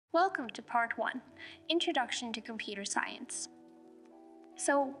Welcome to Part 1, Introduction to Computer Science.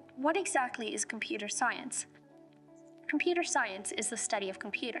 So, what exactly is computer science? Computer science is the study of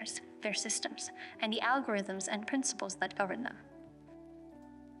computers, their systems, and the algorithms and principles that govern them.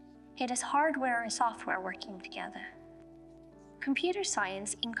 It is hardware and software working together. Computer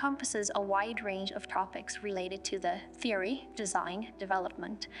science encompasses a wide range of topics related to the theory, design,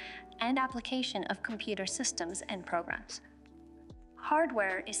 development, and application of computer systems and programs.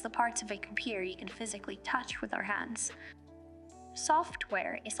 Hardware is the parts of a computer you can physically touch with our hands.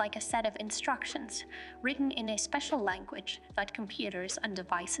 Software is like a set of instructions written in a special language that computers and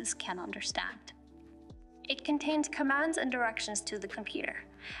devices can understand. It contains commands and directions to the computer,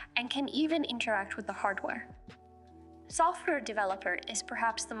 and can even interact with the hardware. Software developer is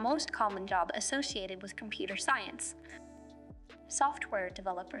perhaps the most common job associated with computer science. Software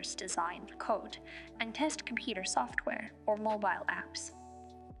developers design, code, and test computer software or mobile apps.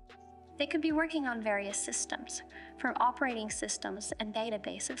 They could be working on various systems, from operating systems and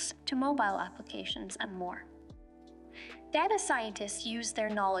databases to mobile applications and more. Data scientists use their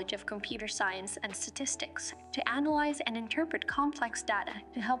knowledge of computer science and statistics to analyze and interpret complex data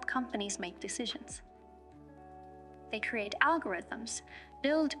to help companies make decisions. They create algorithms,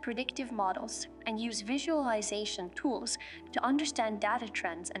 build predictive models, and use visualization tools to understand data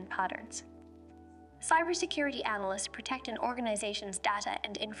trends and patterns. Cybersecurity analysts protect an organization's data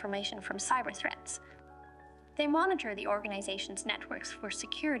and information from cyber threats. They monitor the organization's networks for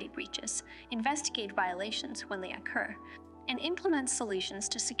security breaches, investigate violations when they occur, and implement solutions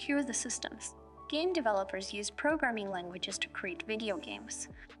to secure the systems. Game developers use programming languages to create video games.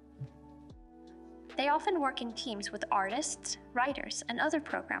 They often work in teams with artists, writers, and other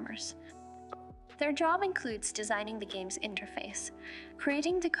programmers. Their job includes designing the game's interface,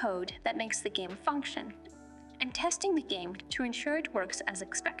 creating the code that makes the game function, and testing the game to ensure it works as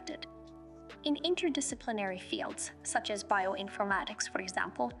expected. In interdisciplinary fields, such as bioinformatics, for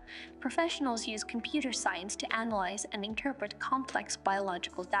example, professionals use computer science to analyze and interpret complex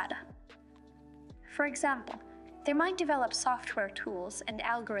biological data. For example, they might develop software tools and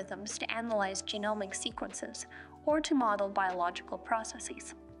algorithms to analyze genomic sequences or to model biological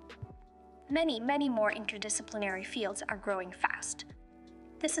processes. Many more interdisciplinary fields are growing fast.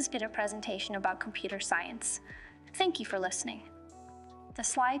 This has been a presentation about computer science. Thank you for listening. The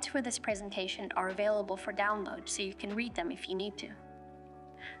slides for this presentation are available for download, so you can read them if you need to.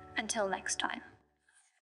 Until next time.